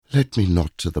Let me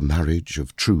not to the marriage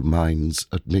of true minds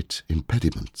admit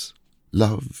impediments.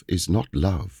 Love is not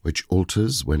love which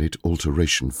alters when it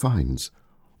alteration finds,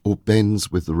 or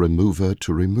bends with the remover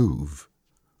to remove.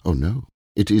 Oh no,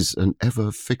 it is an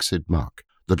ever fixed mark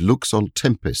that looks on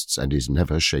tempests and is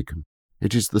never shaken.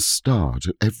 It is the star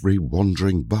to every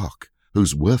wandering bark,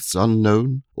 whose worth's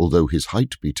unknown, although his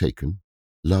height be taken.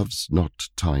 Love's not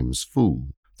time's fool,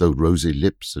 though rosy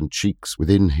lips and cheeks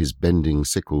within his bending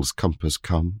sickle's compass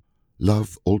come.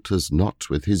 Love alters not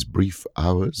with his brief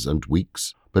hours and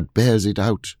weeks, but bears it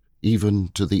out even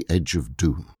to the edge of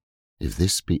doom. If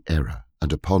this be error,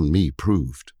 and upon me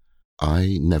proved,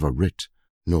 I never writ,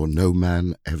 nor no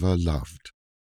man ever loved.